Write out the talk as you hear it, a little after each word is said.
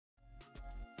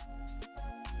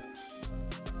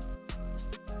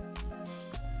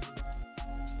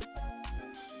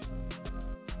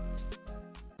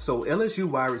So LSU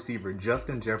wide receiver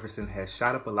Justin Jefferson has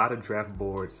shot up a lot of draft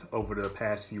boards over the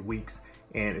past few weeks,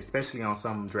 and especially on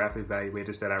some draft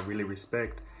evaluators that I really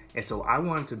respect. And so I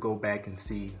wanted to go back and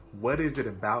see what is it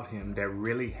about him that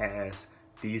really has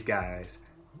these guys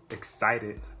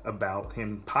excited about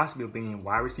him possibly being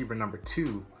wide receiver number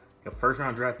 2, a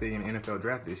first-round draft pick in the NFL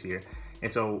draft this year.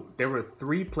 And so there were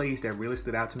 3 plays that really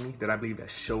stood out to me that I believe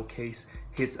that showcase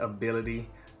his ability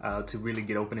to really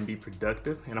get open and be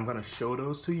productive, and I'm going to show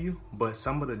those to you. But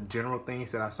some of the general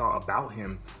things that I saw about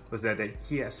him was that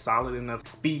he has solid enough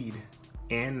speed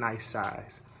and nice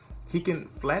size. He can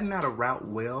flatten out a route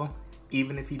well,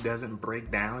 even if he doesn't break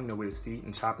down, with his feet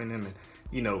and chopping them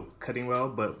and, cutting well.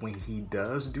 But when he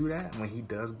does do that, when he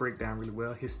does break down really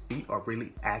well, his feet are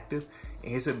really active,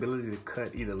 and his ability to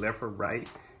cut either left or right,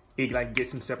 it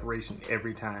gets him separation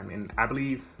every time. And I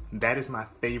believe that is my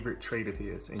favorite trait of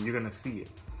his, and you're gonna see it.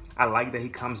 I like that he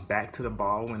comes back to the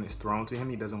ball when it's thrown to him.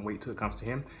 He doesn't wait till it comes to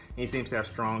him. And he seems to have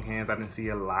strong hands. I didn't see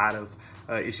a lot of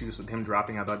issues with him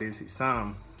dropping. I did see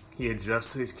some. He adjusts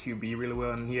to his QB really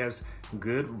well, and he has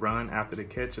good run after the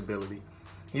catch ability.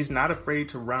 He's not afraid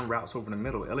to run routes over the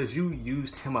middle. LSU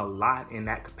used him a lot in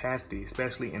that capacity,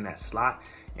 especially in that slot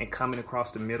and coming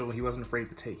across the middle. He wasn't afraid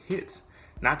to take hits.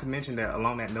 Not to mention that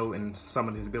along that note, and some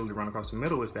of his ability to run across the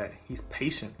middle, is that he's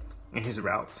patient in his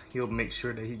routes. He'll make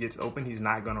sure that he gets open. He's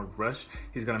not gonna rush.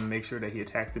 He's gonna make sure that he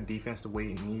attacks the defense the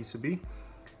way it needs to be.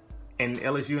 And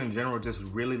LSU in general just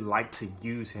really like to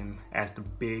use him as the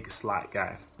big slot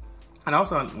guy. And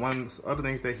also one of the other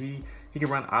things that he can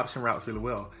run option routes really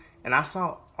well. And I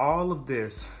saw all of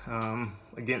this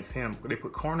against him. They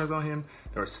put corners on him,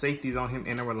 there were safeties on him,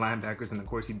 and there were linebackers, and of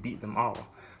course he beat them all.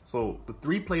 So the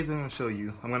 3 plays I'm gonna show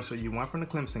you one from the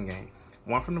Clemson game,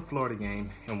 one from the Florida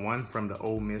game, and one from the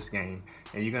Ole Miss game.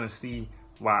 And you're gonna see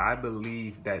why I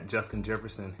believe that Justin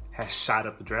Jefferson has shot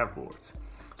up the draft boards.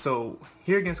 So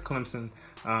here against Clemson,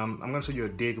 I'm gonna show you a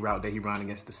dig route that he ran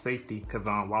against the safety,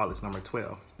 Kevon Wallace, number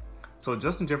 12. So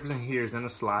Justin Jefferson here is in the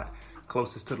slot,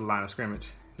 closest to the line of scrimmage.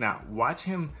 Now watch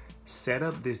him set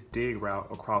up this dig route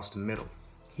across the middle.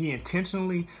 He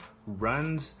intentionally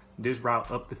runs this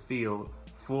route up the field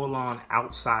full on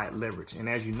outside leverage. And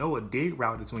as you know, a dig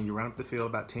route is when you run up the field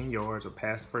about 10 yards or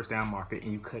past the first down marker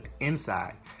and you cut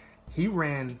inside. He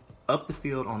ran up the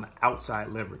field on the outside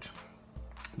leverage.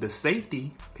 The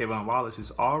safety, Kevon Wallace,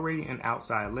 is already in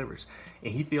outside leverage,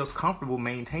 and he feels comfortable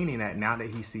maintaining that now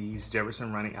that he sees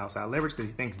Jefferson running outside leverage, because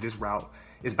he thinks this route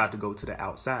is about to go to the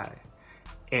outside.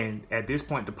 And at this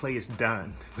point, the play is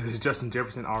done because Justin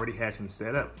Jefferson already has him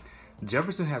set up.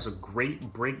 Jefferson has a great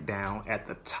breakdown at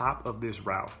the top of this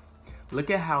route.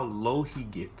 Look at how low he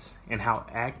gets and how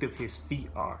active his feet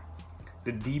are.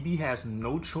 The DB has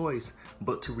no choice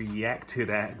but to react to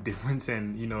that difference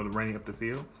in, the running up the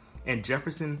field. And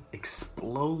Jefferson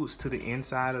explodes to the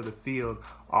inside of the field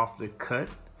off the cut,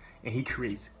 and he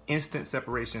creates instant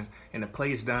separation, and the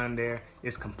play is done there.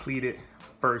 It's completed,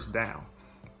 first down.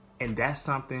 And that's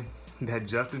something that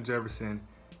Justin Jefferson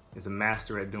is a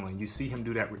master at doing. You see him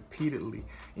do that repeatedly,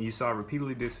 and you saw it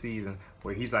repeatedly this season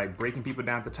where he's like breaking people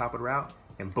down at the top of the route,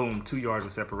 and boom, 2 yards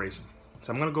of separation.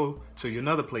 So I'm gonna go show you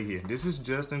another play here. This is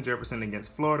Justin Jefferson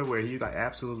against Florida, where he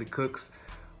absolutely cooks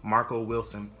Marco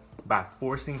Wilson by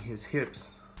forcing his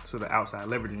hips to the outside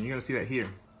leverage. And you're gonna see that here.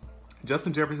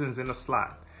 Justin Jefferson's in the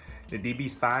slot. The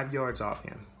DB's 5 yards off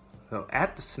him. So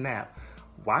at the snap,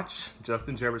 watch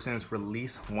Justin Jefferson's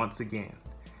release once again.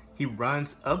 He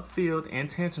runs upfield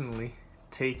intentionally,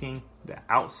 taking the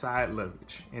outside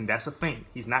leverage. And that's a feint.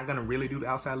 He's not gonna really do the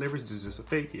outside leverage, it's just a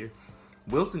fake here.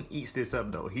 Wilson eats this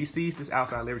up though. He sees this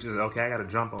outside leverage and says, okay, I gotta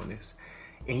jump on this.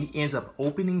 And he ends up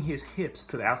opening his hips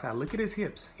to the outside. Look at his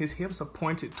hips. His hips are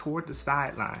pointed toward the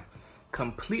sideline,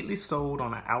 completely sold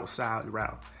on an outside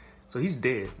route. So he's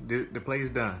dead. The play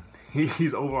is done.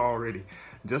 He's over already.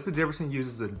 Justin Jefferson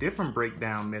uses a different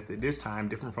breakdown method this time,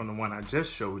 different from the one I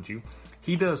just showed you.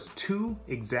 He does 2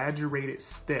 exaggerated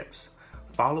steps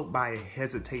followed by a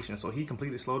hesitation. So he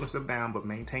completely slowed himself down but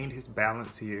maintained his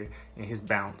balance here and his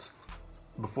bounce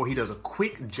before he does a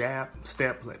quick jab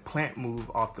step, like plant move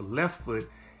off the left foot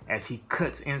as he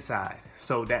cuts inside.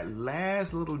 So that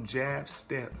last little jab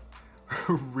step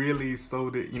really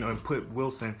sold it, and put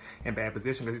Wilson in bad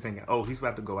position because he's thinking, oh, he's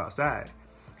about to go outside.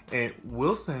 And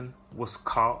Wilson was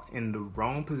caught in the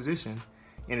wrong position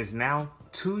and is now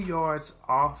 2 yards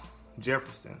off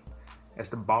Jefferson as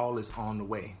the ball is on the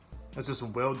way. That's just a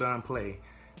well done play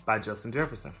by Justin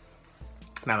Jefferson.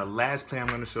 Now the last play I'm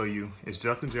going to show you is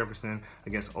Justin Jefferson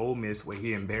against Ole Miss, where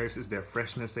he embarrasses their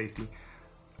freshman safety.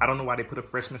 I don't know why they put a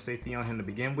freshman safety on him to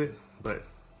begin with, but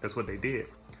that's what they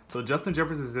did. So Justin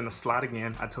Jefferson is in the slot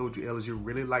again. I told you LSU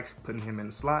really likes putting him in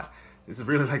the slot. This is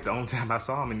really like the only time I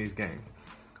saw him in these games.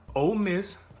 Ole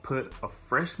Miss put a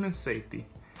freshman safety,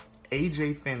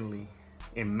 AJ Finley,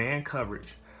 in man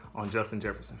coverage on Justin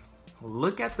Jefferson.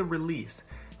 Look at the release,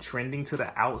 trending to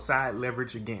the outside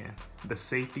leverage again. The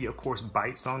safety, of course,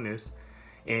 bites on this,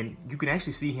 and you can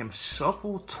actually see him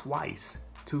shuffle twice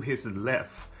to his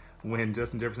left when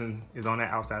Justin Jefferson is on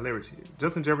that outside leverage.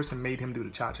 Justin Jefferson made him do the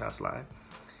cha-cha slide,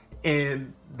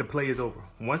 and the play is over.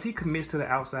 Once he commits to the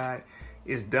outside,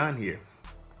 it's done here.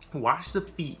 Watch the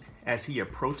feet as he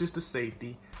approaches the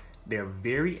safety. They're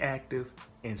very active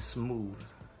and smooth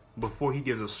before he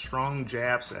gives a strong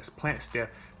jab, so that's plant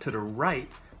step to the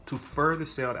right to further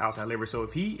sell the outside leverage. So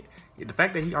the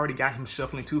fact that he already got him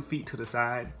shuffling 2 feet to the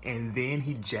side and then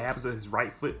he jabs his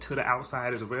right foot to the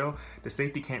outside as well, the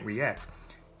safety can't react.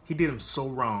 He did him so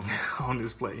wrong on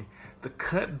this play. The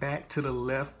cut back to the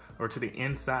left or to the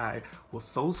inside was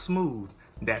so smooth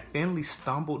that Finley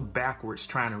stumbled backwards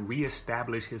trying to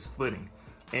reestablish his footing.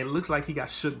 And it looks like he got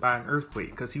shook by an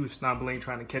earthquake because he was stumbling,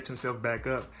 trying to catch himself back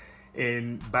up.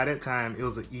 And by that time, it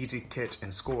was an easy catch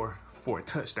and score for a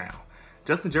touchdown.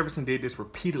 Justin Jefferson did this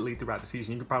repeatedly throughout the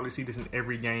season. You can probably see this in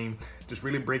every game, just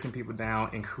really breaking people down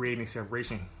and creating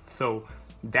separation. So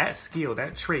that skill,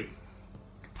 that trait,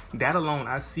 that alone,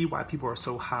 I see why people are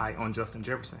so high on Justin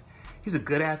Jefferson. He's a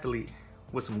good athlete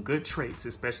with some good traits,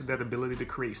 especially that ability to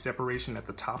create separation at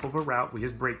the top of a route with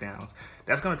his breakdowns.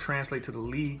 That's going to translate to the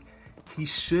league. He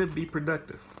should be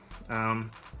productive.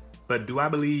 But do I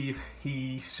believe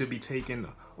he should be taken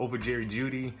over Jerry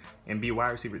Jeudy and be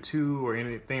wide receiver 2 or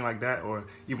anything like that, or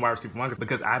even wide receiver 1?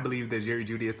 Because I believe that Jerry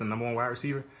Jeudy is the #1 wide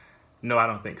receiver. No, I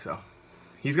don't think so.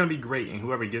 He's going to be great, and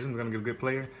whoever gets him is going to get a good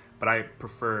player, but I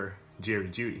prefer Jerry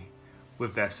Jeudy.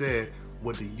 With that said,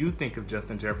 what do you think of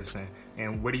Justin Jefferson,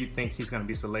 and where do you think he's going to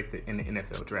be selected in the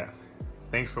NFL draft?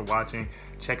 Thanks for watching.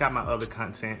 Check out my other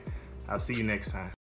content. I'll see you next time.